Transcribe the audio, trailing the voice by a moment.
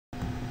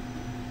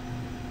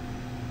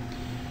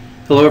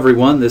Hello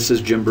everyone, this is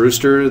Jim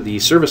Brewster, the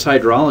service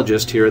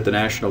hydrologist here at the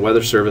National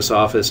Weather Service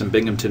office in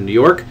Binghamton, New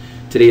York.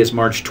 Today is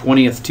March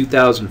 20th,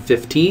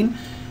 2015,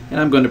 and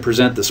I'm going to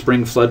present the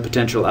Spring Flood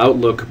Potential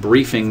Outlook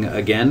briefing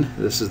again.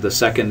 This is the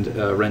second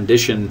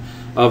rendition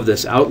of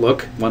this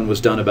outlook. One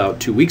was done about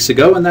 2 weeks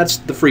ago, and that's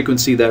the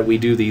frequency that we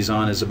do these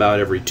on, is about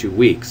every 2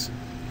 weeks.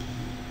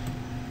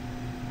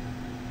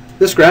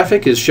 This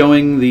graphic is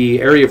showing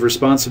the area of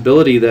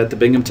responsibility that the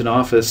Binghamton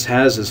office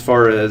has as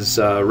far as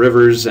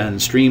rivers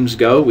and streams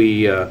go.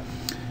 We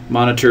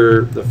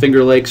monitor the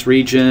Finger Lakes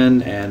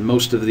region and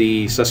most of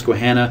the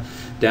Susquehanna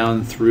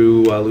down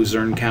through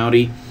Luzerne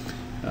County,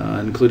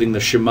 including the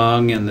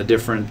Chemung and the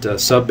different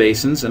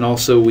sub-basins, and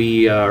also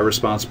we are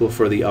responsible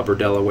for the upper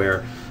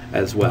Delaware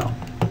as well.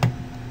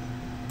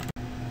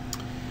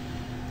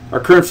 Our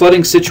current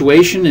flooding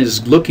situation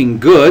is looking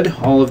good.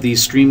 All of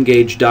these stream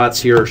gauge dots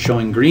here are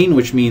showing green,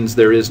 which means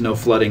there is no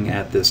flooding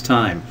at this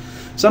time.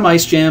 Some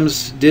ice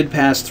jams did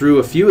pass through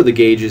a few of the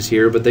gauges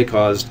here, but they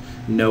caused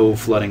no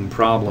flooding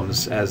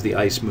problems as the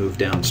ice moved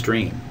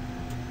downstream.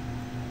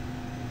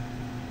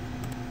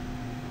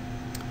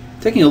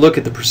 Taking a look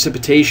at the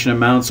precipitation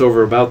amounts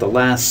over about the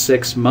last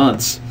 6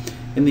 months,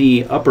 in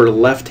the upper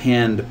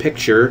left-hand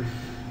picture,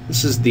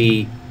 this is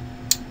the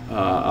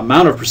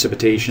amount of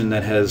precipitation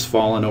that has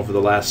fallen over the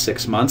last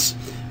 6 months,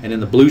 and in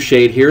the blue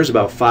shade here is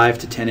about 5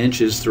 to 10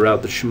 inches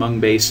throughout the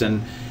Chemung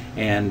Basin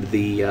and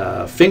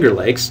the Finger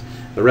Lakes.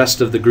 The rest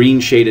of the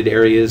green shaded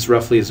areas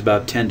roughly is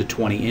about 10 to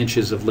 20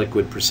 inches of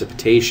liquid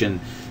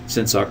precipitation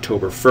since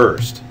October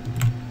 1st.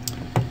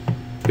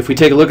 If we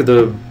take a look at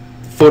the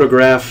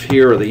photograph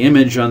here, or the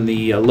image on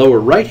the lower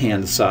right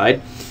hand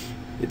side,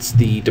 it's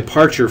the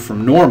departure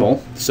from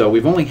normal. So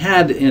we've only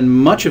had in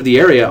much of the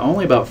area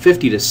only about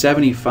 50 to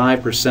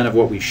 75% of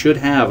what we should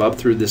have up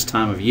through this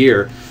time of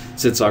year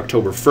since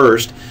October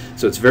 1st.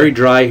 So it's very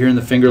dry here in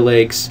the Finger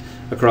Lakes,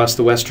 across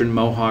the western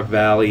Mohawk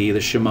Valley, the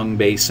Chemung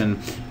Basin,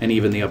 and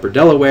even the upper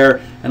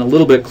Delaware, and a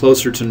little bit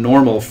closer to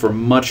normal for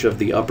much of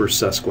the upper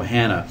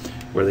Susquehanna,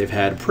 where they've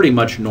had pretty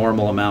much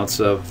normal amounts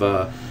of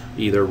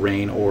either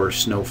rain or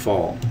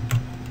snowfall.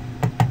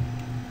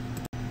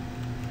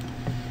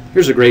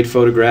 Here's a great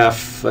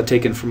photograph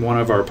taken from one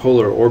of our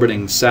polar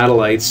orbiting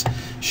satellites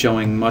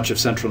showing much of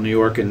central New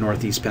York and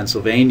northeast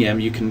Pennsylvania.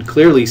 You can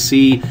clearly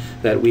see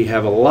that we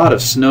have a lot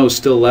of snow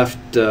still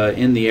left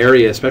in the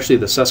area, especially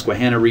the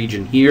Susquehanna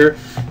region here.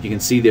 You can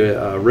see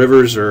the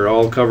rivers are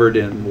all covered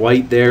in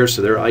white there,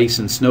 so they're ice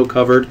and snow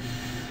covered.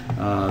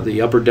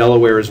 The upper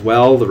Delaware as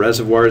well, the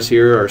reservoirs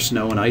here are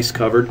snow and ice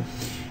covered.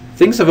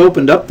 Things have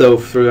opened up though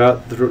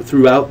throughout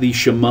the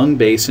Chemung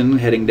Basin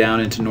heading down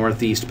into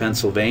northeast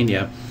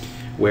Pennsylvania,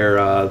 where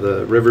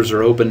the rivers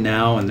are open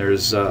now and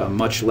there's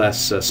much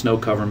less snow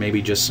cover,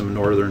 maybe just some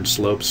northern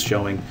slopes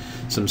showing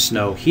some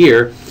snow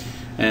here.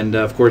 And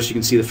of course you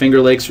can see the Finger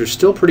Lakes are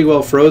still pretty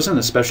well frozen,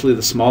 especially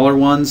the smaller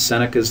ones.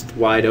 Seneca's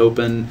wide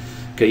open,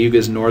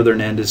 Cayuga's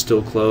northern end is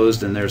still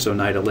closed, and there's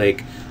Oneida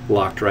Lake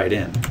locked right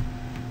in.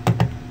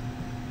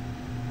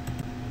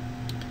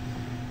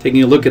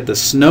 Taking a look at the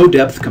snow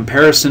depth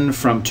comparison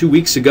from 2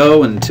 weeks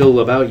ago until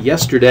about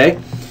yesterday,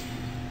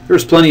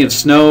 there's plenty of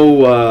snow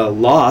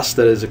loss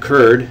that has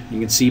occurred.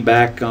 You can see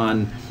back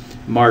on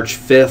March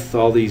 5th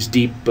all these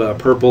deep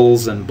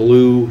purples and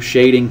blue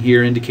shading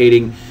here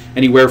indicating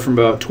anywhere from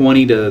about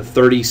 20 to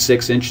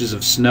 36 inches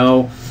of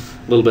snow,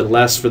 a little bit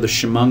less for the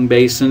Chemung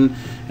Basin.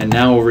 And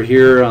now over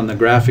here on the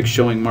graphic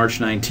showing March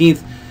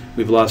 19th,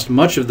 we've lost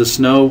much of the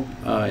snow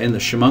in the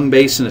Chemung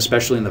Basin,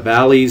 especially in the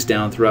valleys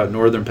down throughout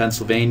northern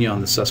Pennsylvania on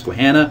the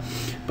Susquehanna.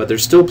 But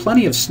there's still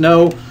plenty of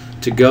snow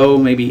to go,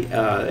 maybe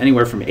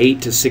anywhere from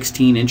 8 to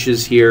 16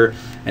 inches here,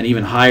 and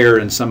even higher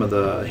in some of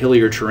the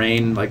hillier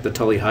terrain like the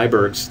Tully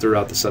Highbergs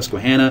throughout the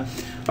Susquehanna.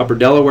 Upper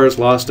Delaware's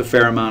lost a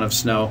fair amount of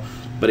snow,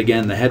 but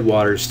again the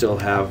headwaters still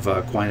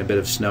have quite a bit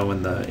of snow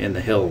in the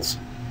hills.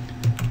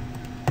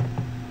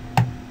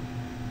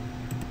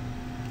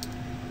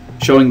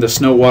 Showing the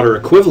snow water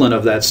equivalent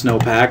of that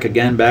snowpack,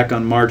 again back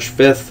on March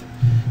 5th,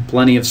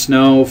 plenty of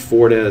snow,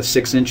 4 to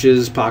 6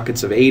 inches,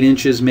 pockets of 8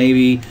 inches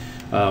maybe.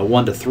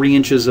 1 to 3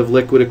 inches of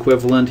liquid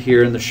equivalent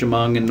here in the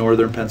Chemung in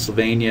northern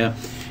Pennsylvania,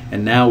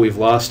 and now we've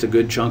lost a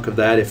good chunk of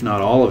that, if not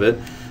all of it,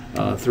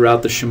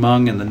 throughout the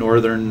Chemung and the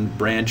northern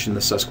branch in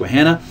the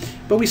Susquehanna.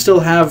 But we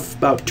still have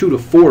about 2 to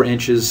 4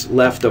 inches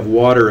left of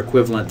water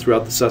equivalent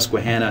throughout the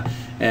Susquehanna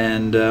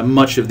and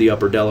much of the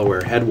upper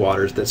Delaware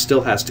headwaters that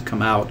still has to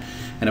come out.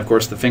 And of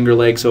course the Finger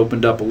Lakes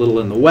opened up a little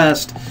in the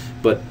west,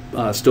 but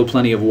still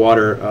plenty of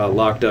water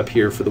locked up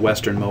here for the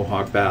western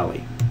Mohawk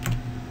Valley.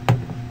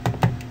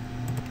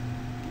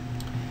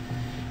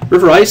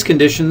 River ice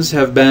conditions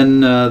have been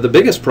the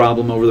biggest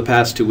problem over the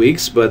past 2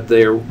 weeks, but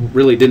they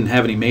really didn't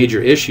have any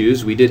major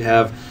issues. We did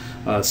have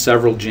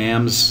several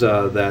jams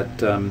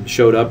that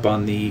showed up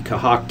on the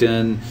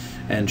Cohocton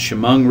and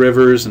Chemung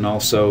rivers, and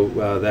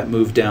also that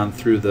moved down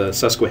through the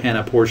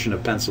Susquehanna portion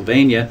of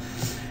Pennsylvania.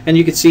 And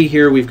you can see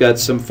here we've got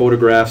some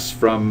photographs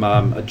from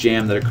a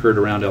jam that occurred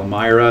around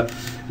Elmira,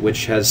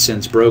 which has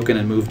since broken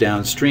and moved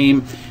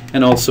downstream,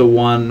 and also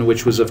one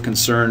which was of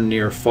concern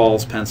near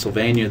Falls,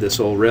 Pennsylvania, this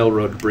old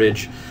railroad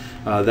bridge.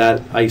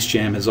 That ice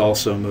jam has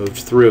also moved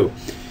through.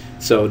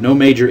 So no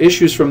major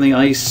issues from the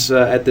ice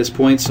at this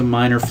point. Some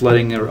minor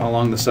flooding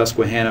along the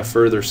Susquehanna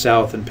further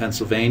south in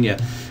Pennsylvania.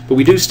 But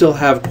we do still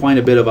have quite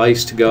a bit of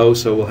ice to go,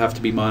 so we'll have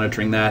to be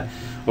monitoring that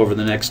over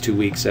the next 2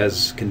 weeks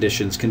as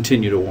conditions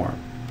continue to warm.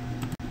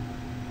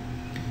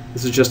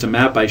 This is just a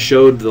map I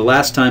showed the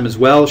last time as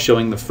well,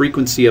 showing the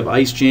frequency of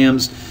ice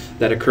jams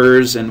that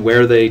occurs and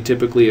where they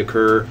typically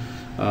occur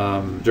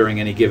during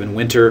any given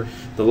winter.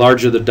 The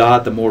larger the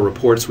dot, the more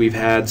reports we've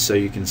had, so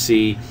you can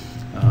see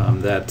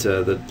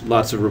that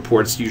lots of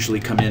reports usually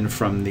come in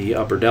from the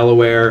upper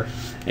Delaware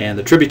and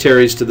the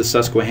tributaries to the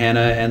Susquehanna,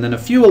 and then a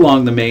few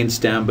along the main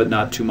stem, but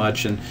not too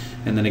much, and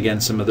then again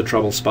some of the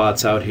trouble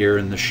spots out here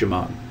in the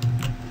Chemung.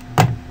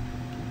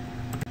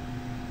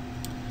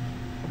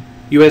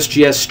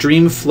 USGS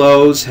stream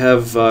flows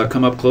have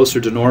come up closer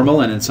to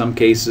normal, and in some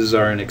cases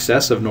are in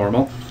excess of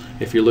normal.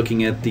 If you're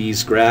looking at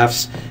these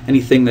graphs,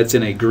 anything that's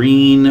in a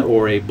green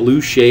or a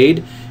blue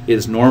shade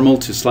is normal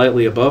to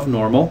slightly above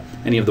normal.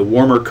 Any of the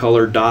warmer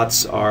colored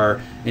dots are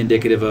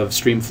indicative of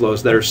stream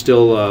flows that are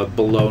still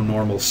below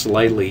normal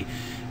slightly.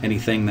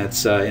 Anything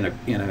that's in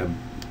a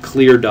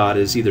clear dot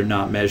is either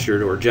not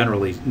measured or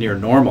generally near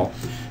normal.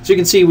 So you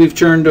can see we've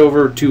turned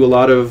over to a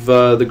lot of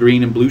the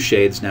green and blue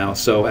shades now.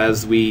 So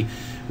as we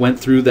went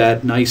through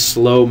that nice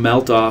slow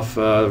melt off,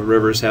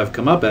 rivers have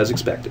come up as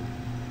expected.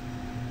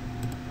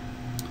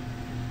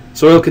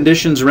 Soil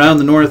conditions around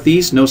the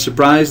Northeast, no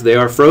surprise, they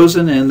are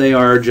frozen and they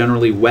are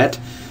generally wet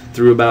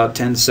through about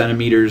 10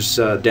 centimeters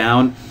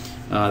down.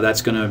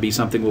 That's going to be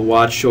something we'll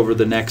watch over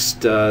the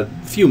next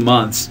few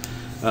months,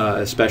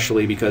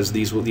 especially because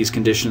these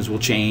conditions will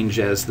change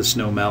as the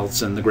snow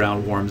melts and the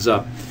ground warms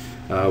up.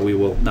 We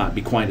will not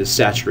be quite as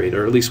saturated,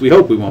 or at least we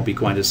hope we won't be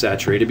quite as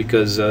saturated,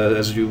 because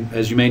as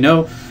you may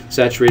know,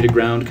 saturated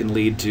ground can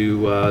lead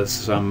to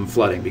some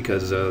flooding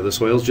because the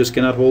soils just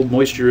cannot hold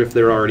moisture if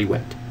they're already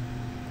wet.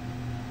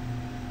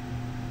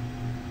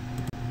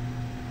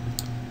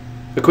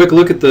 A quick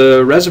look at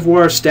the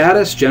reservoir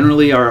status.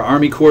 Generally, our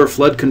Army Corps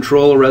flood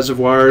control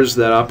reservoirs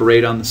that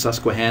operate on the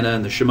Susquehanna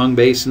and the Chemung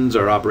basins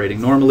are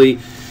operating normally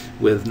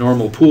with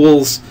normal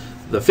pools.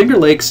 The Finger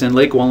Lakes and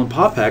Lake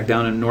Wallenpaupack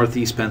down in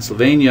northeast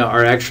Pennsylvania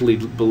are actually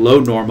below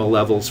normal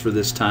levels for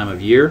this time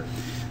of year,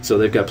 so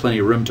they've got plenty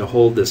of room to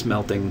hold this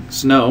melting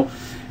snow,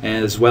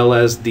 as well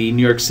as the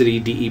New York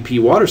City DEP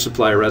water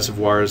supply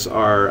reservoirs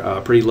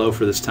are pretty low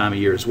for this time of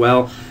year as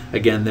well.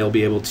 Again, they'll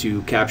be able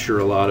to capture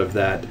a lot of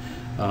that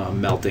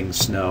melting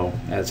snow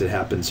as it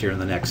happens here in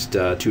the next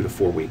 2 to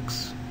 4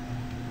 weeks.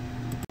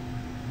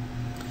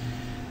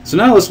 So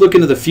now let's look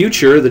into the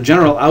future. The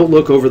general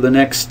outlook over the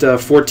next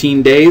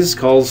 14 days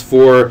calls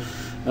for,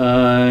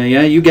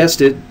 yeah, you guessed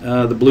it,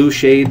 the blue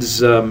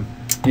shades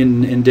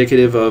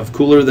indicative of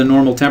cooler than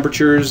normal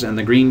temperatures, and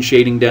the green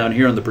shading down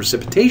here on the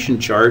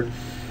precipitation chart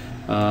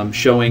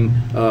showing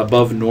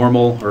above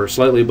normal or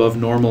slightly above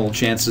normal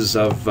chances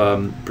of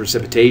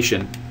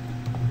precipitation.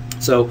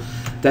 So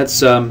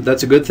that's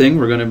a good thing.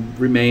 We're going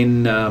to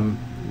remain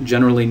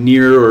generally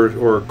near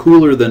or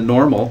cooler than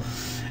normal.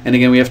 And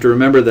again, we have to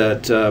remember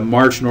that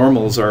March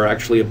normals are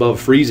actually above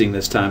freezing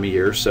this time of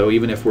year. So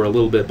even if we're a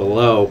little bit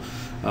below,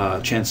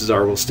 chances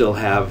are we'll still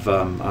have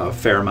a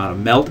fair amount of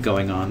melt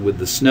going on with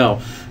the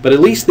snow. But at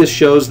least this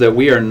shows that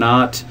we are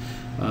not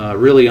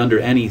really under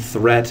any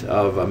threat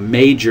of a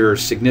major,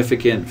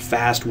 significant,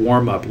 fast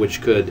warm-up,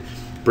 which could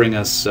bring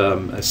us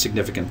a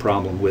significant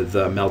problem with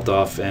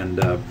melt-off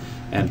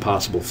and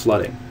possible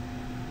flooding.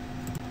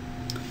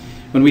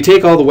 When we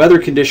take all the weather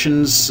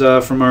conditions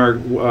from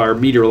our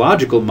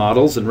meteorological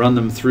models and run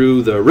them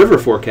through the river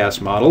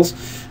forecast models,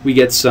 we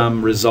get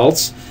some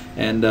results.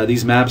 And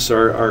these maps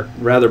are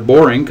rather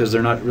boring because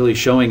they're not really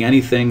showing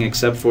anything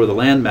except for the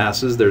land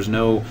masses. There's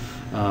no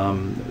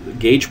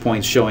gauge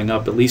points showing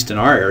up, at least in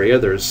our area.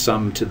 There's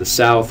some to the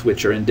south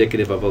which are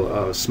indicative of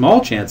a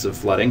small chance of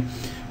flooding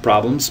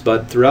problems,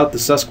 but throughout the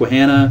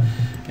Susquehanna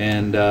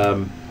and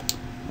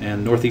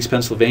northeast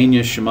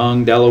Pennsylvania,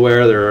 Chemung,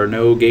 Delaware, there are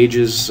no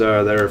gauges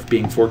that are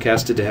being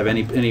forecasted to have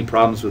any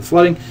problems with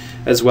flooding,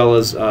 as well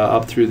as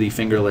up through the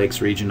Finger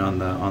Lakes region on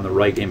the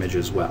right image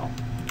as well.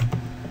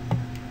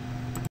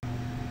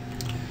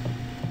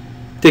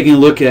 Taking a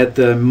look at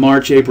the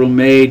March, April,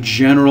 May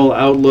general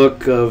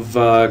outlook of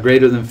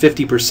greater than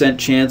 50%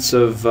 chance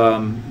of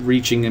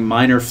reaching a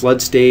minor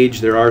flood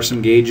stage. There are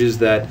some gauges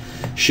that,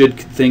 should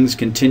things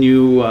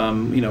continue,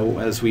 you know,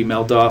 as we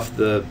melt off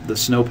the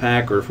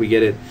snowpack, or if we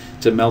get it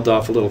to melt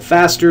off a little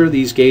faster,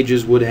 these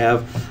gauges would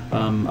have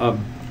a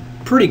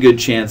pretty good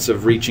chance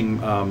of reaching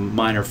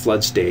minor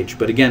flood stage.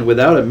 But again,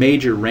 without a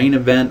major rain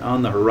event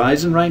on the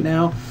horizon right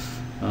now,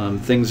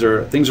 things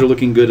are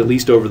looking good, at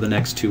least over the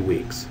next 2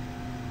 weeks.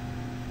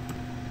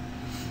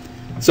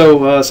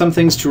 So some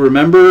things to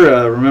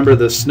remember. Remember,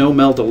 the snow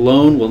melt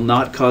alone will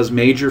not cause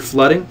major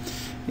flooding.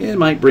 it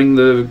might bring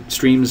the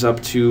streams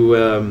up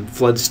to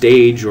flood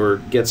stage or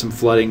get some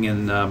flooding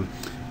in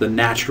the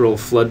natural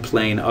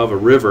floodplain of a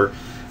river.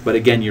 But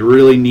again, you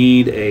really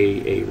need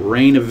a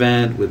rain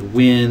event with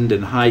wind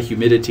and high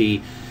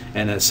humidity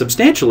and a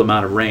substantial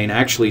amount of rain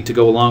actually to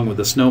go along with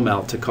the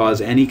snowmelt to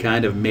cause any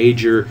kind of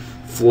major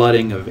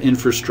flooding of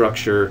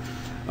infrastructure,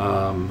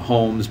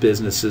 homes,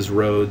 businesses,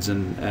 roads,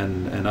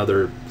 and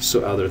other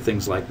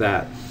things like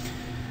that.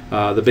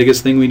 The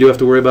biggest thing we do have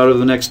to worry about over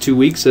the next 2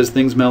 weeks as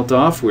things melt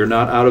off, we're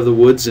not out of the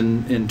woods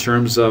in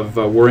terms of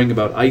worrying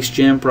about ice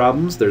jam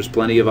problems. There's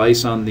plenty of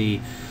ice on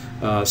the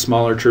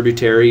smaller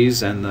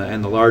tributaries and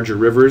the larger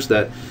rivers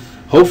that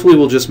hopefully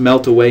will just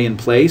melt away in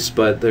place,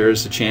 but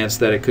there's a chance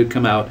that it could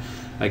come out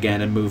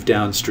again and move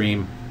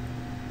downstream,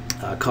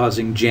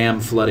 causing jam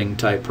flooding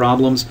type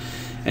problems.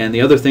 And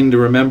the other thing to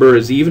remember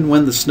is even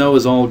when the snow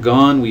is all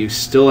gone, we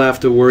still have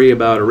to worry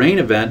about a rain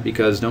event,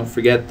 because don't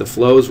forget the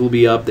flows will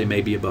be up. They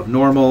may be above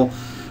normal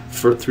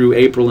through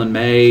April and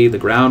May. The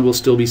ground will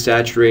still be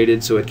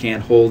saturated, so it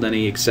can't hold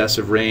any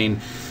excessive rain.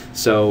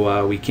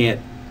 So we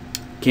can't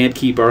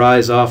keep our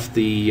eyes off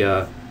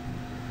the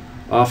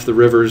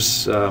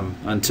rivers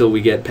until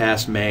we get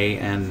past May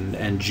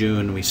and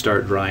June. We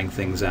start drying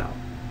things out.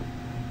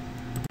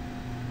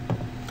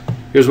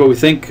 Here's what we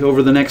think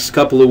over the next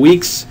couple of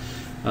weeks.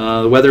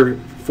 The weather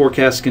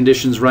forecast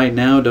conditions right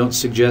now don't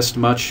suggest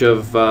much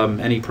of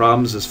any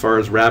problems as far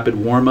as rapid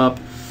warm-up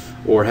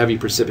or heavy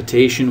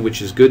precipitation,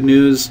 which is good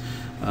news.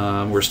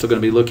 We're still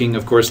going to be looking,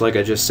 of course, like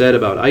I just said,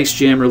 about ice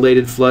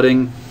jam-related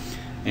flooding.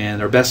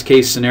 And our best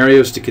case scenario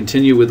is to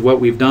continue with what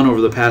we've done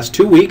over the past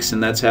 2 weeks,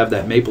 and that's have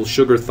that maple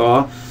sugar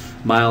thaw.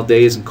 Mild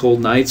days and cold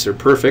nights are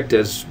perfect,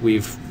 as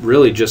we've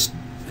really just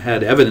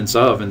had evidence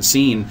of and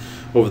seen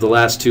over the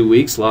last 2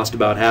 weeks. Lost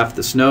about half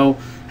the snow,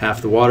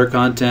 half the water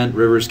content.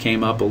 Rivers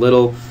came up a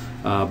little,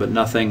 but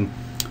nothing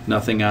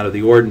out of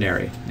the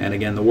ordinary. And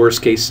again, the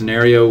worst case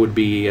scenario would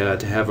be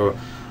to have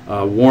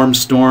a warm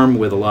storm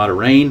with a lot of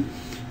rain.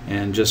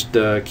 And just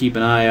keep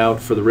an eye out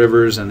for the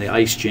rivers and the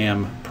ice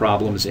jam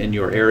problems in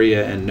your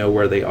area and know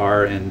where they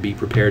are and be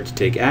prepared to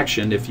take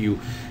action if you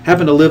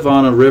happen to live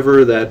on a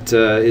river that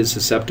is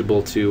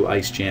susceptible to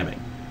ice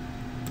jamming.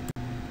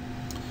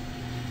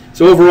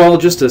 So overall,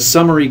 just a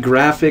summary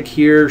graphic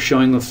here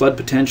showing the flood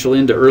potential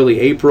into early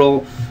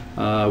April.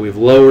 We've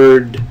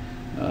lowered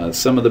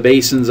some of the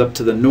basins up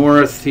to the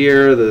north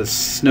here. The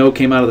snow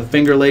came out of the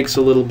Finger Lakes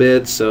a little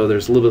bit, so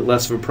there's a little bit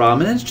less of a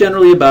problem. And it's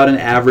generally about an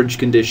average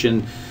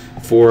condition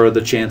for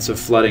the chance of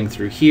flooding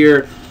through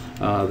here.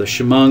 The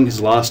Chemung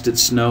has lost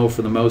its snow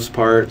for the most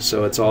part,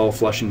 so it's all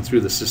flushing through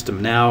the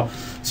system now.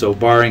 So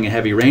barring a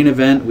heavy rain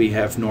event, we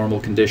have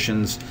normal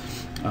conditions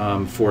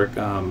for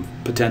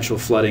potential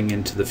flooding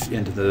into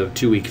the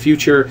 2 week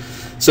future.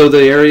 So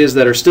the areas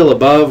that are still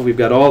above, we've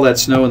got all that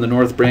snow in the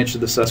north branch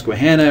of the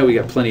Susquehanna. We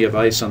got plenty of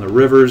ice on the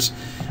rivers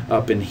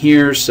up in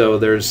here, so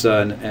there's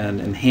an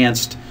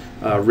enhanced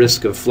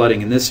risk of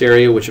flooding in this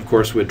area, which of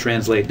course would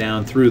translate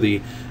down through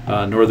the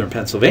northern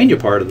Pennsylvania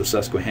part of the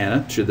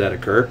Susquehanna, should that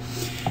occur.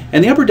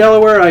 And the upper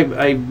Delaware,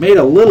 I made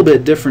a little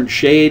bit different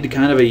shade,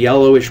 kind of a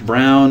yellowish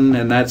brown,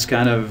 and that's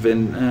kind of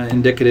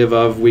indicative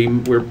of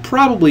we're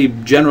probably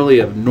generally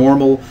a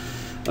normal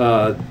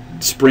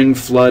spring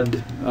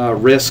flood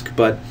risk,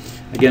 but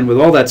again, with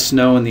all that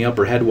snow in the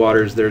upper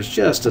headwaters, there's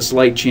just a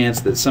slight chance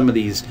that some of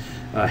these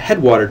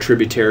headwater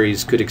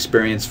tributaries could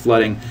experience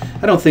flooding.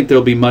 I don't think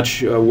there'll be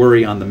much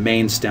worry on the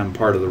main stem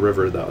part of the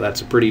river, though.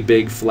 That's a pretty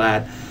big,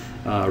 flat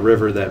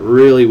river that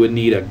really would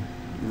need a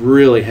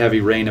really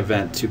heavy rain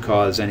event to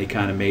cause any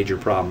kind of major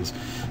problems.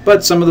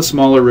 But some of the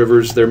smaller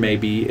rivers, there may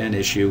be an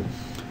issue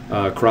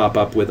crop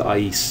up with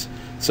ice.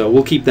 So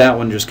we'll keep that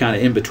one just kind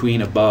of in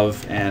between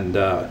above and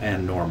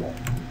normal.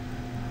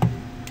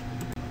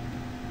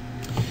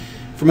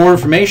 For more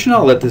information,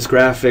 I'll let this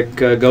graphic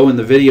go in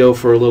the video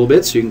for a little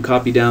bit so you can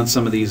copy down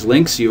some of these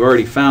links. You've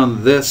already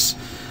found this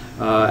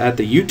at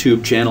the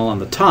YouTube channel on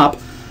the top.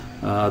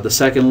 The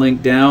second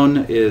link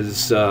down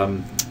is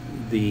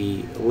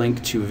the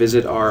link to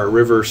visit our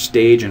river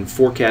stage and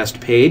forecast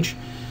page.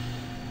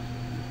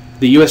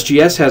 The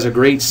USGS has a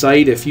great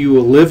site. If you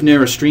live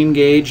near a stream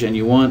gauge and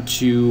you want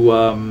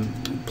to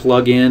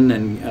plug in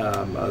and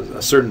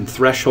a certain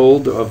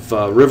threshold of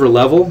river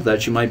level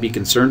that you might be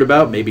concerned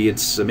about, maybe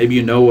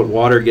you know what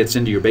water gets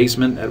into your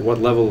basement at what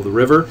level of the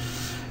river,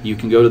 you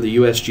can go to the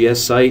USGS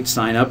site,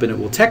 sign up, and it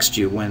will text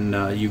you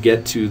when you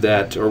get to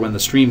that, or when the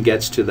stream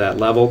gets to that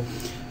level,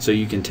 so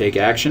you can take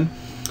action.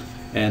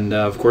 And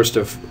of course,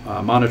 to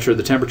monitor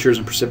the temperatures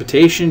and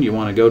precipitation, you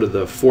want to go to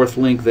the fourth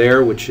link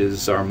there, which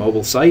is our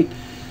mobile site,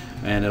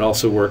 and it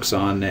also works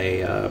on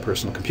a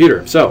personal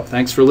computer. So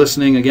thanks for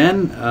listening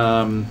again.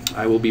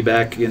 I will be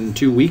back in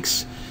 2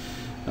 weeks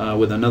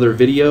with another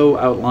video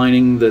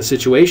outlining the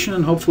situation,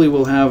 and hopefully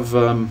we'll have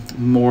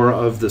more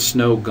of the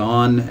snow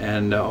gone,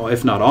 and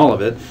if not all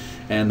of it,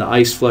 and the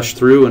ice flushed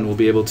through, and we'll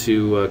be able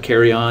to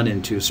carry on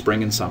into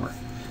spring and summer.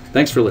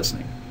 Thanks for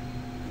listening.